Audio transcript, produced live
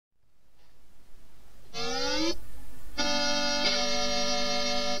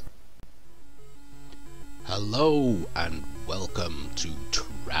Hello and welcome to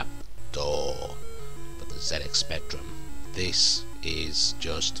Trapdoor for the ZX Spectrum. This is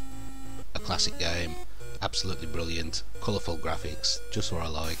just a classic game, absolutely brilliant, colourful graphics, just what I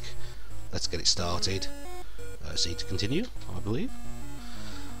like. Let's get it started. C to continue, I believe.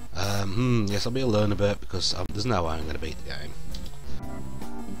 Yes, I'll be a learner bit because there's no way I'm going to beat the game.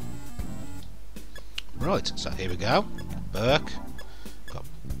 Right, so here we go. Berk. Got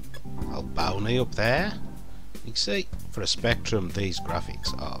old Bowney up there. You can see, for a Spectrum, these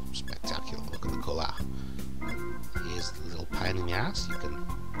graphics are spectacular. Look at the colour. Here's the little pain in the ass. You can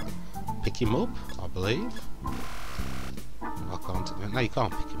pick him up, I believe. I can't. No, you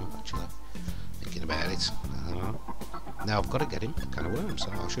can't pick him up, actually. Thinking about it. Now I've got to get him. Can of worms.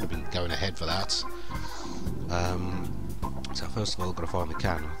 So I should have been going ahead for that. So first of all, I've got to find the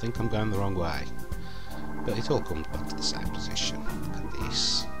can. I think I'm going the wrong way. But it all comes back to the same position. Look at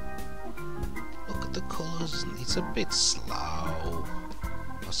this. Look at the colours. It's a bit slow,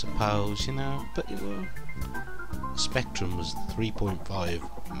 I suppose, you know. But Spectrum was 3.5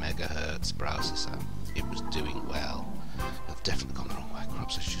 megahertz processor. It was doing well. I've definitely gone the wrong way.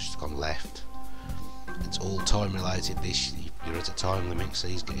 Perhaps I've just gone left. It's all time related. This, you're at a time limit, so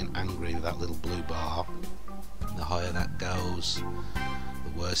he's getting angry with that little blue bar. The higher that goes,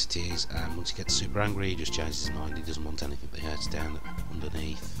 the worse it is, and once he gets super angry, he just changes his mind. He doesn't want anything that hurts down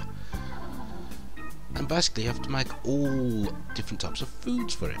underneath. And basically, you have to make all different types of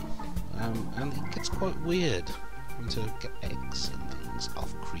foods for him, and it gets quite weird to get eggs and things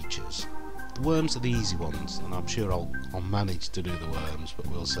off creatures. The worms are the easy ones, and I'm sure I'll manage to do the worms, but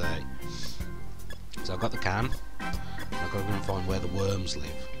we'll see. So I've got the can. I've got to go and find where the worms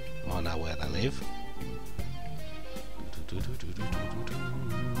live. I know where they live.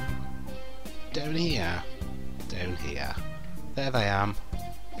 Down here. Down here. There they am.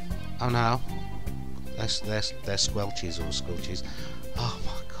 Oh no. They're squelches or squelches. Oh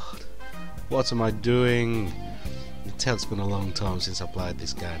my god. What am I doing? You can tell it's been a long time since I played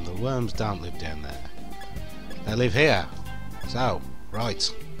this game. The worms don't live down there. They live here. So,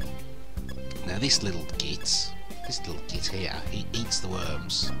 right. Now this little git here, he eats the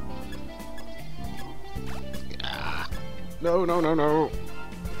worms. Ah. No.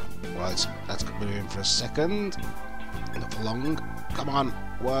 Right, that's got me in for a second. Not for long. Come on,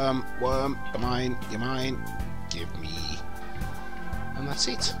 worm, come on, you're mine. Give me. And that's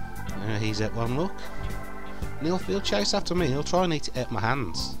it. He's at one look. And he'll chase after me. He'll try and eat it out of my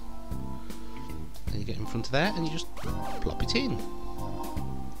hands. And you get in front of there and you just plop it in.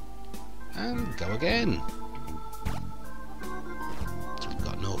 And go again. So we've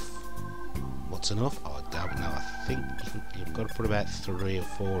got enough. What's enough? Oh, I don't know. I think you've got to put about 3 or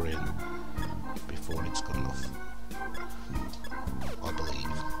 4 in before it's good enough. I believe.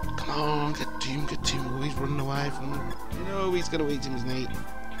 Come on, get to him. Oh, he's running away from him. You know he's going to eat him, isn't he?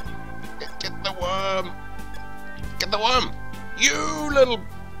 Get the worm. Get the worm. You little...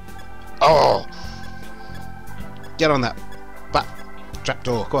 Oh. Get on that.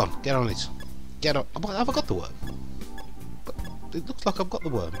 Trapdoor, come on, get on it. Get on. Have I got the worm? But it looks like I've got the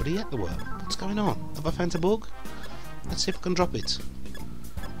worm, but he ate the worm. What's going on? Have I found a bug? Let's see if I can drop it.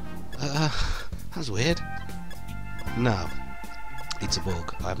 That's weird. No. It's a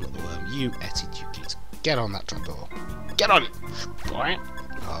bug. I haven't got the worm. You ate it, you kid. Get on that trapdoor. Get on it!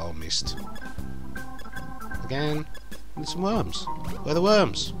 Oh, missed. Again. Need some worms. Where are the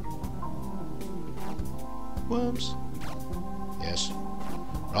worms? Worms? Yes.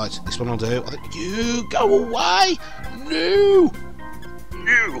 Right, this one I'll do. You go away! No!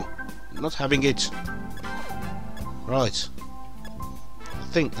 No! I'm not having it. Right. I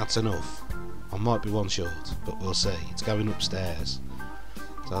think that's enough. I might be one short, but we'll see. It's going upstairs.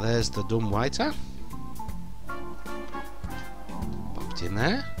 So there's the dumb waiter. Pop it in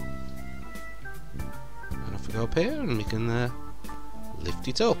there. And off we go up here and we can lift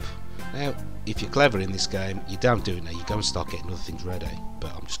it up. Now, if you're clever in this game, you don't do it now. You go and start getting other things ready.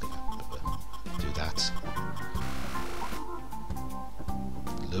 But I'm just going to do that.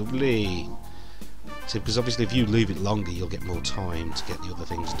 Lovely. See, because obviously if you leave it longer, you'll get more time to get the other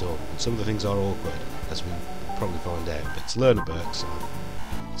things done. And some of the things are awkward, as we'll probably find out. But it's learner Berk, so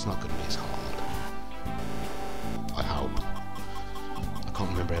it's not going to be as hard. I hope. I can't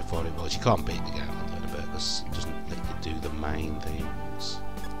remember how far it was. You can't beat the game on learner Berk because it doesn't let you do the main things.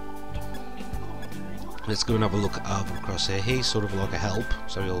 Let's go and have a look over across here. He's sort of like a help,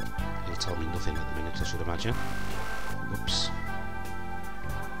 so he'll tell me nothing at the minute, I should imagine. Oops.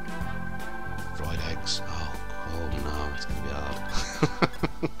 Fried eggs. Oh no, it's going to be hard.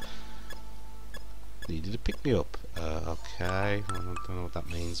 Needed to pick me up. Okay, I don't know what that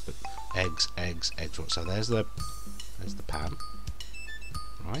means, but eggs. So there's the pan.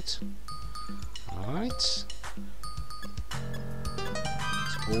 Right.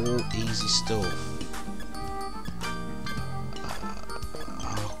 It's all easy stuff.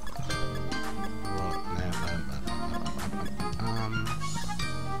 I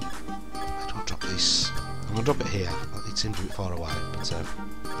don't drop this. I'm gonna drop it here. It seems a bit far away, but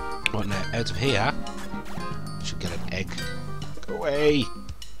right now, out of here, you should get an egg. Go away.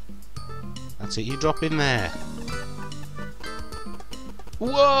 That's it. You drop in there.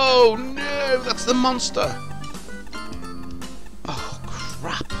 Whoa! No, that's the monster. Oh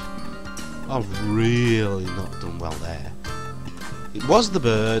crap! I've really not done well there. It was the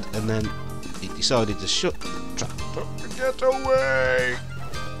bird, and then it decided to shut the trap. Get away!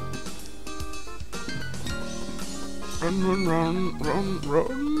 Run!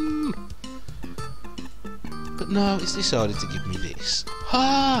 But no, it's decided to give me this.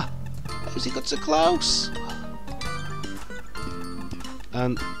 Ha! How's he got so close?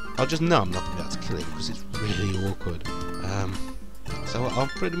 And I just know I'm not going to be able to kill him because it's really awkward. So I'm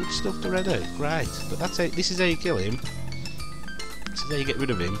pretty much stuffed already. Great. But that's how, this is how you kill him. This is how you get rid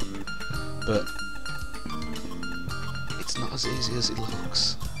of him. But it's not as easy as it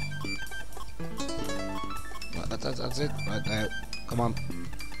looks. Right, that's it. Right now. Come on.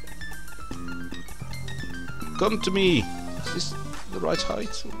 Come to me. Is this the right height?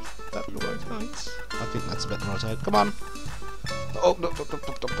 Is that the right height? I think that's about the right height. Come on. Oh, no.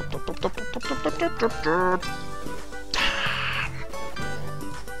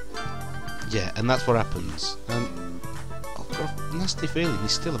 Yeah, and that's what happens. And I've got a nasty feeling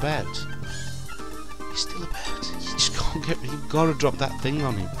he's still about. You just can't get. You've got to drop that thing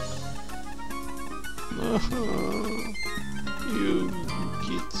on him. You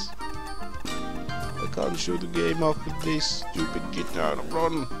kids! I can't show the game off with this stupid kid now.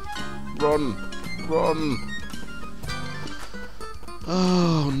 Run!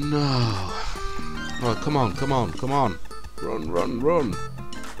 Oh no! Right, come on! Run!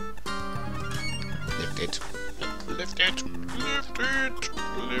 Lift it!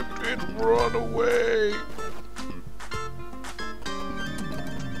 Run away!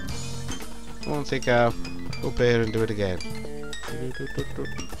 Come on, Thicko. Up here and do it again.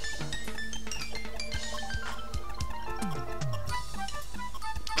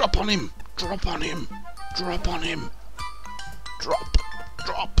 Drop on him! Drop on him! Drop on him!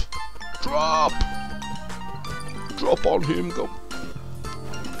 Go!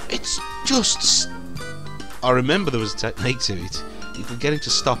 It's just... I remember there was a technique to it. You could get him to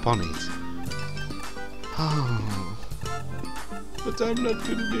stop on it. Oh. But I'm not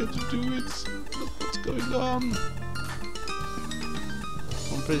going to be able to do it. Look what's going on.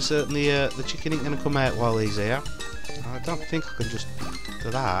 I'm pretty certain the chicken ain't going to come out while he's here. I don't think I can just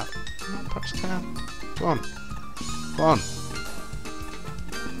do that. Perhaps I can. Come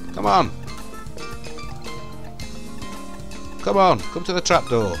on. Come to the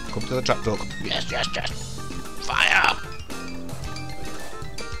trapdoor. Yes. Fire!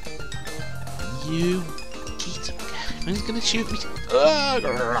 You cheat. He's gonna shoot me. Oh,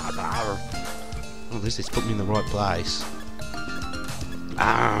 at least it's put me in the right place.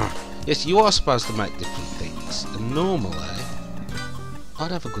 Yes, you are supposed to make different things, and normally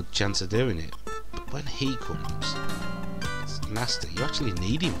I'd have a good chance of doing it. But when he comes, it's nasty. You actually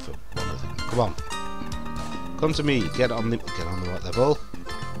need him for one of them. Come on. Come to me. Get on the right level.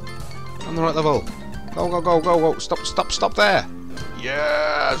 Go. Stop there.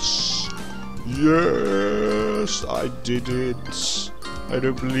 Yes, I did it. I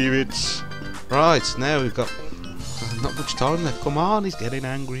don't believe it. Right, now we've got not much time left. Come on, he's getting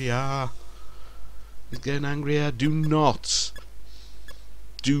angrier. Do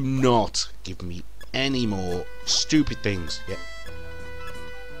not give me any more stupid things. Yeah.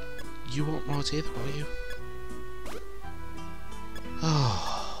 You weren't right either, are you?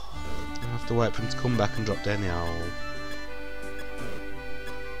 Oh. I have to wait for him to come back and drop down the hole.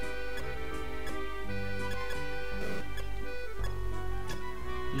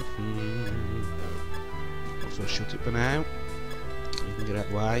 So shut it for now. You can get out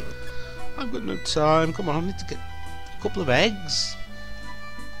of the way. I've got no time. Come on, I need to get a couple of eggs.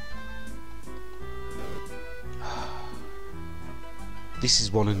 This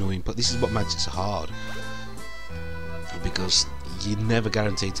is one annoying, but this is what makes it so hard. Because you're never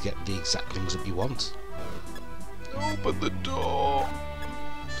guaranteed to get the exact things that you want. Open the door!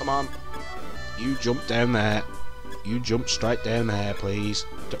 Come on. You jump down there. You jump straight down there, please.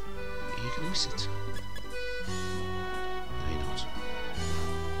 Are you going to miss it? No, you're not.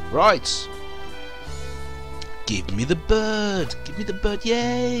 Right. Give me the bird! Give me the bird!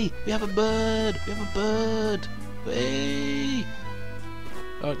 Yay! We have a bird! We have a bird! Hey!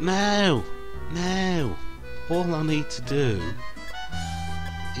 Right, now! Now! All I need to do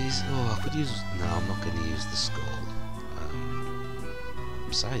is... Oh, I could use... No, I'm not going to use the skull.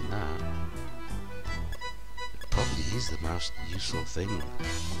 I'm saying that. It probably is the most useful thing.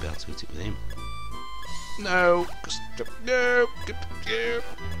 I'll be able to hit it with him. No! No!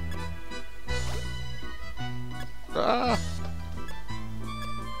 Ah!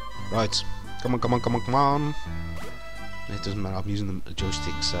 Right. Come on, come on, come on, come on. It doesn't matter, I'm using the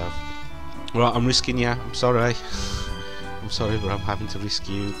joystick, so... Right, I'm risking you. I'm sorry. I'm sorry, but I'm having to risk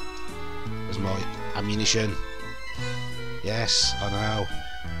you as my ammunition. Yes, I know.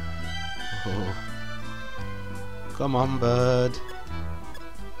 Oh. Come on, bird.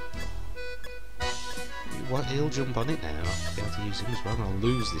 What? He'll jump on it now. I'll be able to use him as well. I'll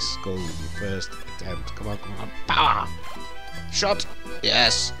lose this skull in the first attempt. Come on, come on. Power! Shot!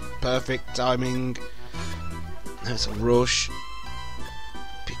 Yes! Perfect timing. Let's rush.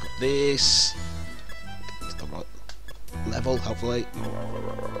 Pick up this. Get to the right level, hopefully.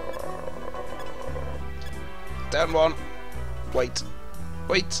 Down one. Wait.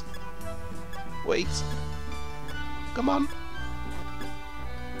 Wait. Wait. Come on.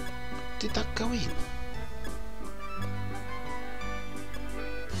 Did that go in?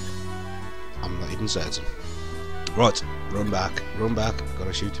 I'm not even certain. Right, run back,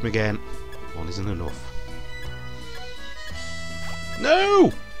 gotta shoot him again. One isn't enough.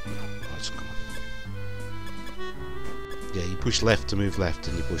 No! Right, come on. Yeah, you push left to move left,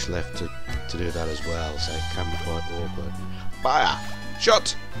 and you push left to do that as well, so it can be quite awkward. Fire!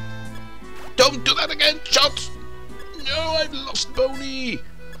 Shot! Don't do that again! Shot! No, I've lost Boney!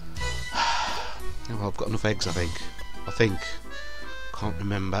 Oh, well, I've got enough eggs, I think. Can't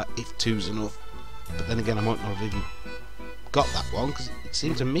remember if 2's enough, but then again I might not have even got that one because it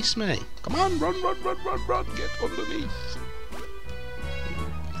seemed to miss me. Come on, run, get underneath.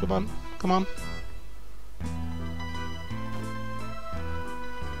 Come on, come on.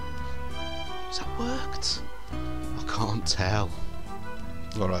 Has that worked? I can't tell.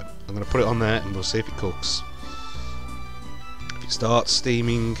 Alright, I'm going to put it on there and we'll see if it cooks. If it starts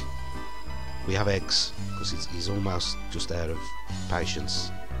steaming, we have eggs, because he's almost just out of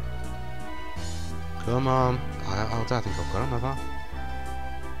patience. Come on. I don't think I've got him, have I?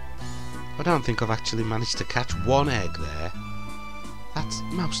 I don't think I've actually managed to catch one egg there. That's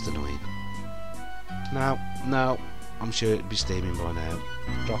most annoying. No, I'm sure it'd be steaming by now.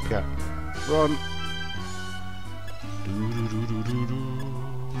 Drop ya. Run.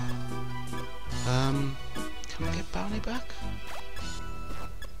 Can I get Bounty back?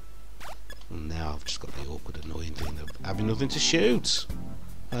 Now I've just got the awkward, annoying thing of having nothing to shoot.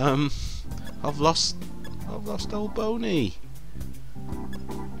 I've lost old Boney.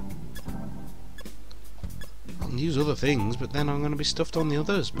 I can use other things, but then I'm going to be stuffed on the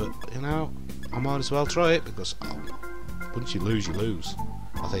others. But you know, I might as well try it because once you lose, you lose.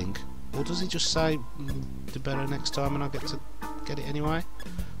 I think. Or does he just say do better next time, and I get to get it anyway?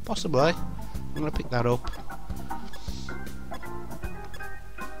 Possibly. I'm going to pick that up.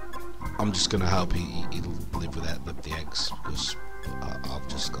 I'm just going to hope he'll live without the eggs, because I've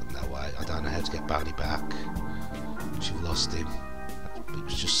just got no way. I don't know how to get Bounty back once you've lost him. It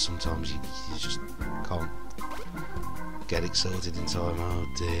was just sometimes you just can't get it sorted in time. Oh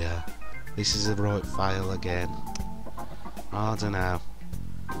dear. This is a right fail again. I don't know.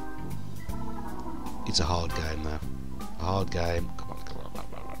 It's a hard game though. A hard game. Come on, come on.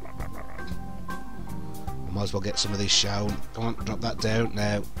 I might as well get some of this shown. Come on, drop that down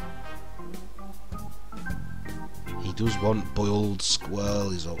now. He does want boiled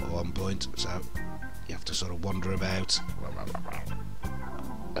squirrel, is at one point, so you have to sort of wander about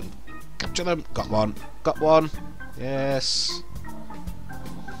and capture them. Got one. Got one. Yes.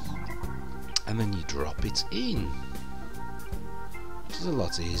 And then you drop it in, which is a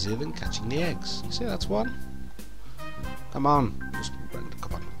lot easier than catching the eggs. You see, that's one. Come on. Just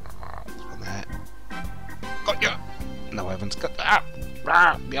come on. There's one there. Got ya. No, I haven't got that.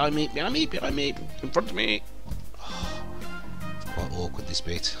 Behind me, behind me, behind me, in front of me. Quite awkward, this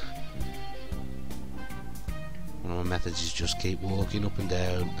bit. One of my methods is just keep walking up and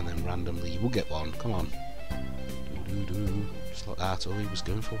down, and then randomly you will get one. Come on. Just like that. Oh, he was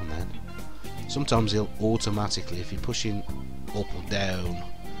going for one then. Sometimes he'll automatically, if you're pushing up or down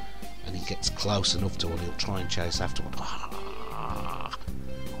and he gets close enough to one, he'll try and chase after one. Ah,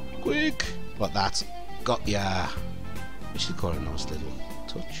 quick! Like that. Got ya. Which is quite a nice little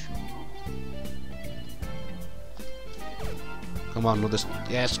touch. Come on, another.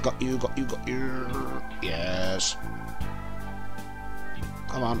 Yes, got you, got you, got you. Yes.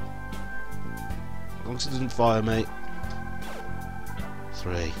 Come on. As long as it doesn't fire me.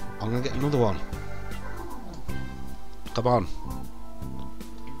 3. I'm gonna get another one. Come on.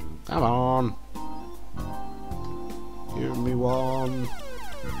 Come on. Give me one.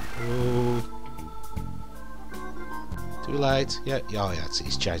 Oh. Too late. Yeah, oh yeah,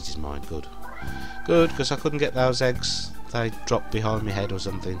 he's changed his mind. Good. Good, because I couldn't get those eggs. They dropped behind my head or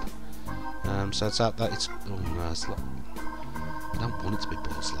something. So it's out that it's. Oh no, it's like, I don't want it to be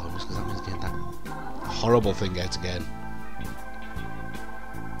ball slimes because that means getting that horrible thing out again.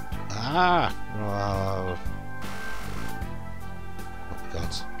 Ah! Oh. What we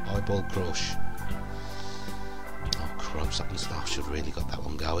got? Eyeball crush. Oh crubs! That means I should have really got that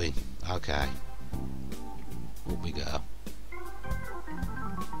one going. Okay. Up we go.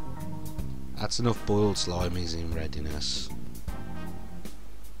 That's enough boiled slimies in readiness.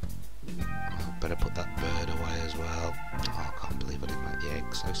 I better put that bird away as well. Oh, I can't believe I didn't make the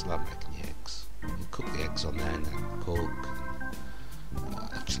eggs. I used to love making the eggs. You cook the eggs on there and then cook.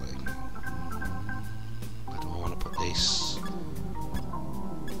 Actually, where do I want to put this?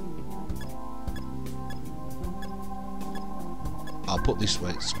 I'll put this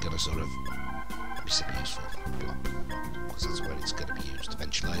where it's going to sort of be semi-useful. Because that's where it's going to be used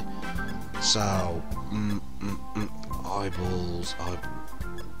eventually. So, eyeballs. Oh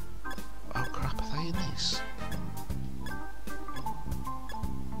crap, are they in this?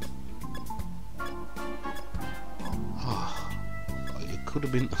 Oh, it could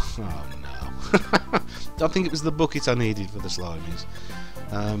have been. Oh no. Don't think it was the bucket I needed for the slimies.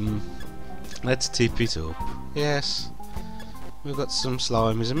 Let's tip it up. Yes. We've got some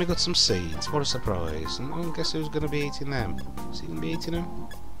slimies and we've got some seeds. What a surprise. And guess who's going to be eating them? Is he going to be eating them?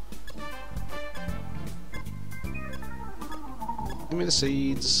 Give me the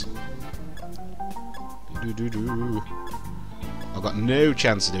seeds. Do. I've got no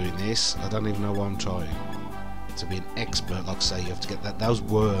chance of doing this. I don't even know why I'm trying. To be an expert, like I say, you have to get those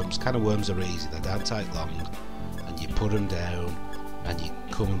worms. Kind of worms are easy. They don't take long. And you put them down and you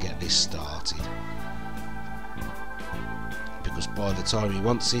come and get this started. Because by the time he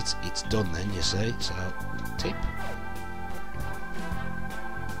wants it, it's done then, you see. So, tip.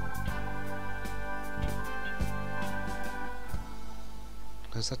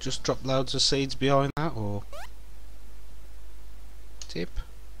 Has that just dropped loads of seeds behind that, or tip?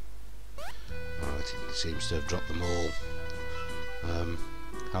 Right, it seems to have dropped them all.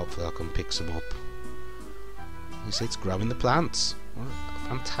 Hopefully I can pick some up. You see, it's growing the plants. What a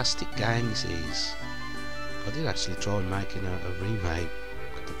fantastic game this is. I did actually try making a remake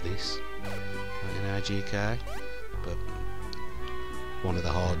of this in RGK, but one of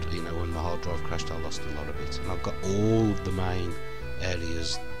the when my hard drive crashed, I lost a lot of it, and I've got all of the main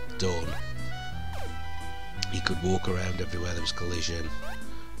areas done. You could walk around everywhere there was collision,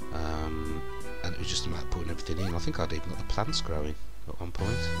 and it was just a matter of putting everything in. I think I'd even got the plants growing at one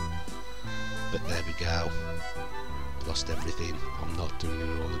point, but there we go. Lost everything. I'm not doing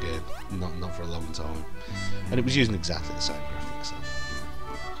it all again. Not for a long time. And it was using exactly the same graphics. So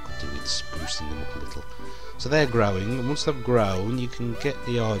I could do with sprucing them up a little. So they're growing, and once they've grown, you can get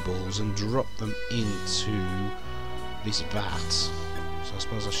the eyeballs and drop them into this vat. So I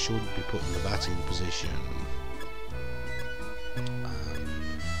suppose I should be putting the vat in position.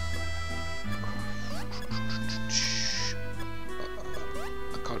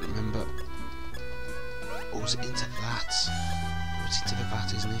 I can't remember. Or was it into that? It's into the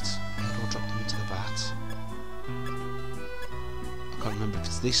vat, isn't it? How do I drop them into the vat? I can't remember if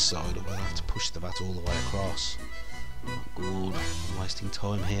it's this side or whether I have to push the vat all the way across. Not good. I'm wasting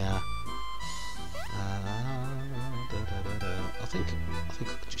time here. I think I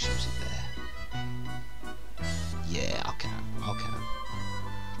could just use it there. Yeah, I can.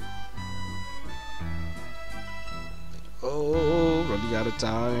 Oh, running out of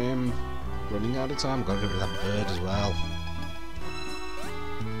time. Got to get rid of that bird as well.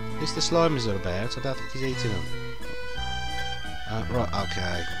 At least the slimies are about. I don't think he's eating them. Right,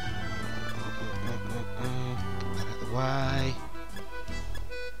 okay. Get that out of the way.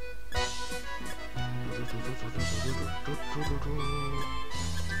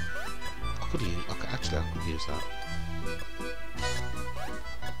 I could use that.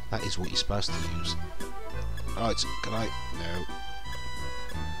 That is what you're supposed to use. Right, can I? No.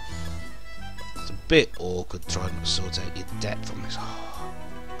 It's a bit awkward trying to sort out your depth on this. Oh,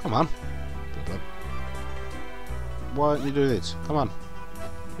 come on. Why don't you do this? Come on.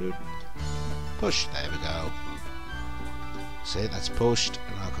 Push. There we go. See, that's pushed,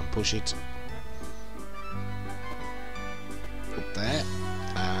 and I can push it. there.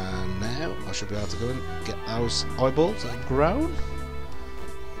 And now I should be able to go and get those eyeballs that have grown.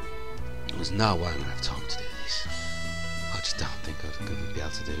 There's no way I'm going to have time to do this. I just don't think I'm going to be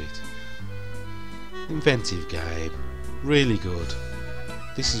able to do it. Inventive game. Really good.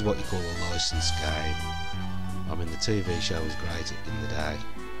 This is what you call a licensed game. I mean, the TV show was great in the day.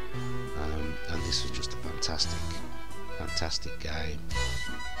 And this was just a fantastic game.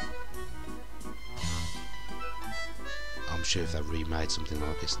 I'm sure if they remade something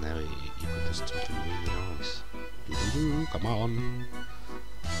like this now, you could do something really nice. Come on.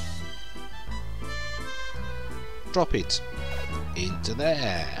 Drop it into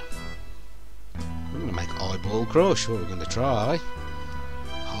there. I'm going to make eyeball crush. What we're going to try.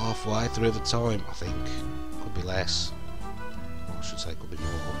 Halfway through the time, I think. Could be less. Or I should say could be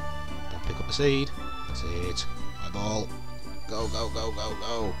more. Don't pick up the seed. That's it. Eyeball. Go, go, go, go,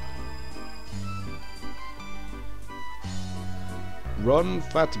 go. Run,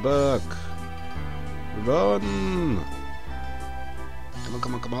 fat Berk. Run. Come on,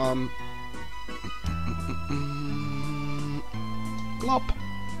 come on, come on. Glop.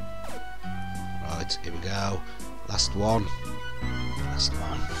 Right, here we go. Last one. Last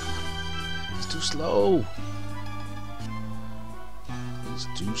one. It's too slow. It's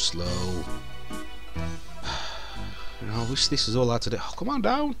too slow. You know, I wish this was all I had to do. Oh, come on,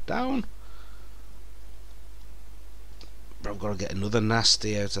 down, down. But I've got to get another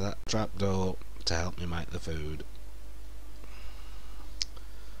nasty out of that trapdoor to help me make the food.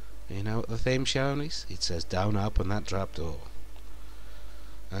 You know what the theme shown is? It says don't open that trapdoor.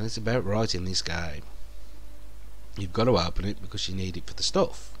 And it's about right in this game. You've got to open it because you need it for the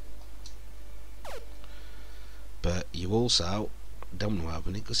stuff. But you also don't want to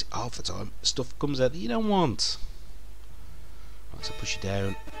open it because half the time stuff comes out that you don't want. Right, so push it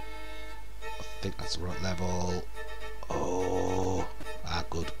down. I think that's the right level. Oh,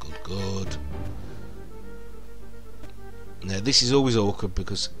 good, good, good. Now this is always awkward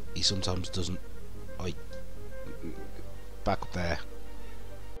because he sometimes doesn't. Like, back up there.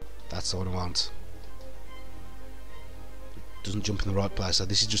 That's what I want. Doesn't jump in the right place. So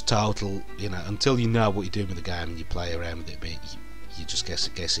this is just total, you know, until you know what you're doing with the game and you play around with it a bit, you just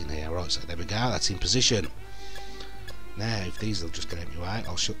guessing here. Right, so there we go. That's in position. Now, if these will just get out of your way,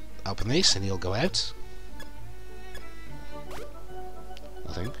 I'll open this and he'll go out.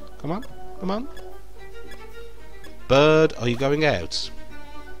 I think. Come on, come on. Bird, are you going out?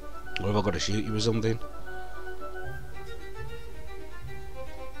 Or have I got to shoot you or something?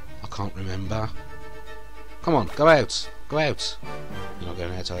 I can't remember. Come on, go out. Go out. You're not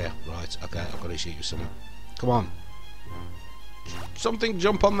going out, are you? Right, okay, I've got to shoot you somewhere. Come on. Something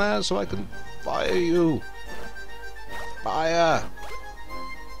jump on there so I can fire you. Fire.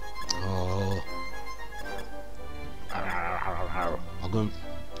 Oh. I'm going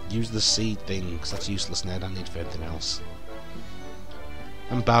to use the seed thing because that's useless now. I don't need it for anything else.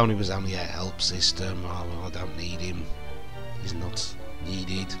 And Bounty was only a help system. Oh, well, I don't need him. He's not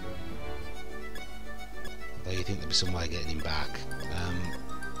needed. Though you think there'd be some way of getting him back.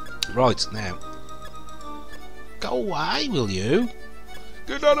 Right, now. Go away, will you?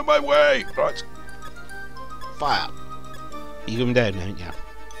 Get out of my way! Right. Fire. You're going down now, aren't you?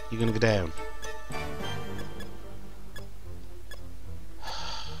 You're going to go down.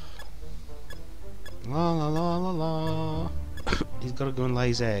 La la la la la. He's got to go and lay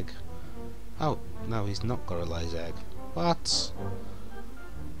his egg. Oh, no, he's not got to lay his egg. What?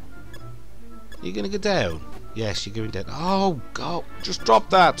 You're going to go down? Yes, you're going down. Oh, God. Just drop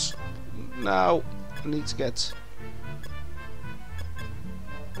that. No. I need to get...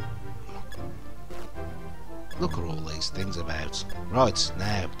 Look at all these things about. Right,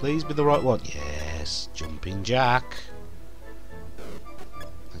 now, please be the right one. Yes, jumping jack.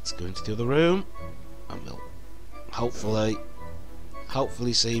 Let's go into the other room. And we'll hopefully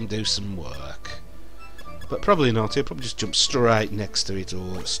see him do some work. But probably not. He'll probably just jump straight next to it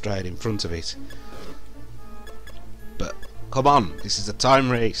or straight in front of it. But come on, this is a time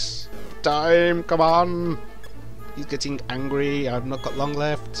race. Time, come on. He's getting angry. I've not got long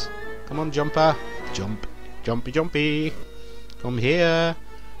left. Come on, jumper. Jump, jumpy, jumpy. Come here.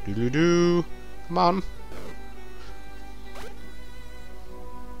 Doo doo doo. Come on.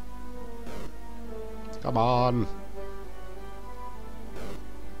 Come on.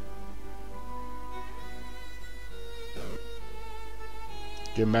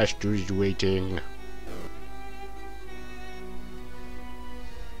 The master is waiting.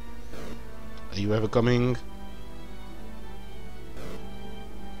 Are you ever coming?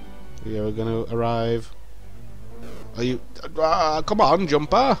 Are you ever going to arrive? Are you... come on,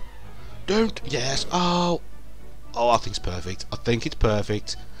 jumper! Don't... Yes! Oh! Oh, I think it's perfect. I think it's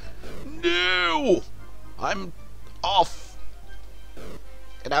perfect. No! I'm off.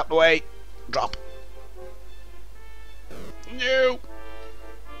 Get out the way. Drop. No.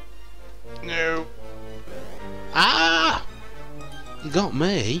 No. Ah! You got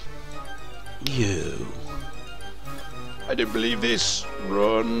me. You. I don't believe this.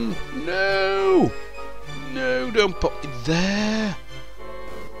 Run. No. No, don't put it there.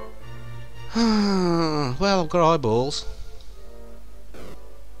 Well, I've got eyeballs.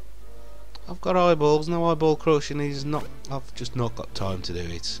 I've got eyeballs. No eyeball crushing is not. I've just not got time to do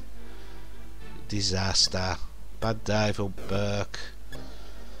it. Disaster. Bad day for Berk.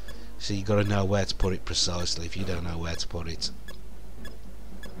 So you got to know where to put it precisely. If you don't know where to put it,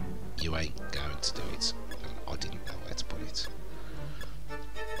 you ain't going to do it. And I didn't know where to put it.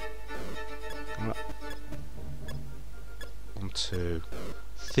 Come on. 1, 2.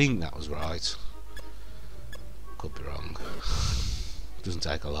 I think that was right. Could be wrong. Doesn't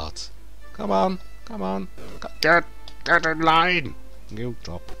take a lot. Come on, come on. Get in line. You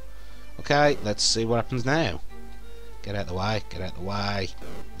drop. Okay, let's see what happens now. Get out the way, get out the way.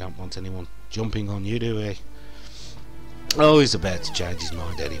 Don't want anyone jumping on you, do we? Oh, he's about to change his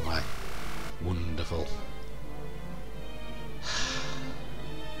mind anyway. Wonderful.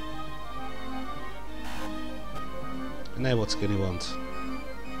 And now what's going to want?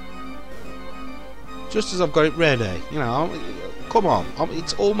 Just as I've got it ready, you know, come on,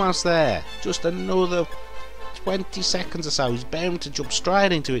 it's almost there. Just another 20 seconds or so. He's bound to jump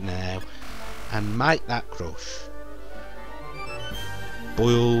straight into it now and make that crush.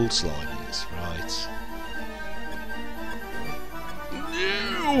 Boiled slimies, right.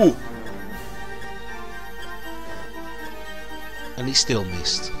 No! And he still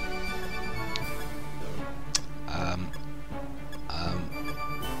missed.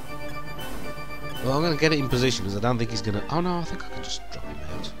 Well, I'm going to get it in position because I don't think he's going to... Oh no, I think I can just drop him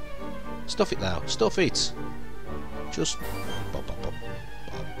out. Stuff it now, stuff it! Just... Bop, bop, bop,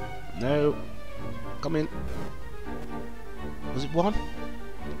 bop. No. Come in. Was it 1?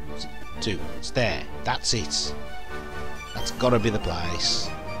 Was it 2? It's there. That's it. That's got to be the place.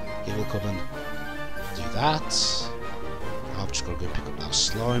 He will come and do that. I've just got to go pick up those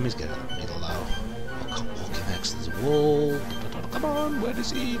slimies, get it in the middle now. I can't walk him next to the wall. Come on, where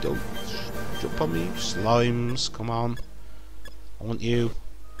is he? Don't jump on me. Slimes, come on. I want you.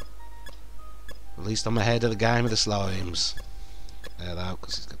 At least I'm ahead of the game with the slimes. Get there though,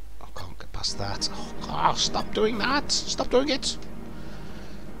 because I can't get past that. Oh, God, stop doing that! Stop doing it!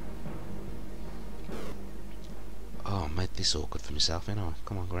 Oh, I made this awkward for myself, you know.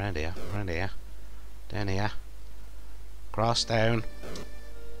 Come on, go around here, down here. Cross, down.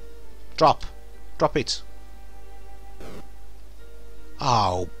 Drop! Drop it!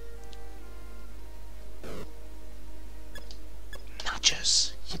 Oh!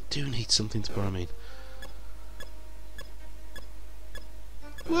 Nudges! You do need something to put him in.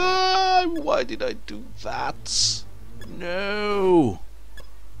 Why did I do that? No!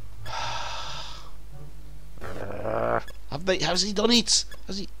 How's he done it?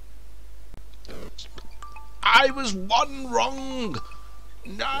 Has he... I was one wrong!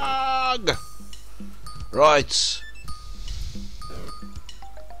 Nag! Right.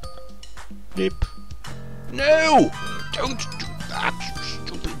 Nip. No! Don't do that, you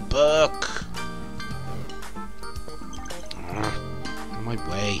stupid Berk! On my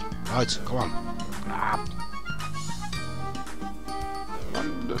way. Right, come on.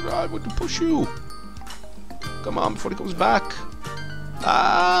 I want to push you. Come on, before he comes back.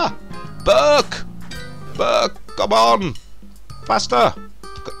 Ah! Berk! Berk, come on! Faster!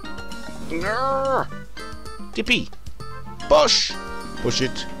 Dippy! Push! Push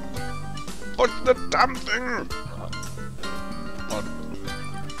it. Push the damn thing! 1,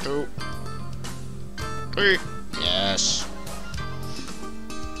 2, 3. Yes.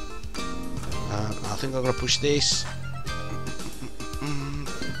 I think I'm gonna push this.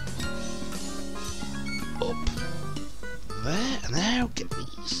 Up. There, and now get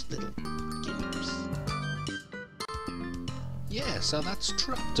these little gimps. Yeah, so that's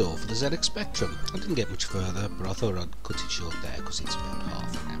Trapdoor for the ZX Spectrum. I didn't get much further, but I thought I'd cut it short there because it's about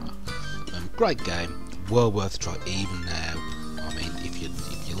half an hour. Great game, well worth a try even now. I mean, if you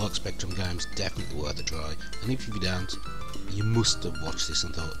like Spectrum games, definitely worth a try. And if you don't, you must have watched this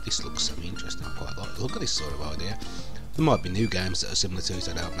and thought, this looks semi-interesting, I quite like the look at this sort of idea. There might be new games that are similar to it,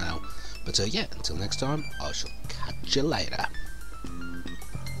 I don't know. But yeah, until next time, I shall catch you later.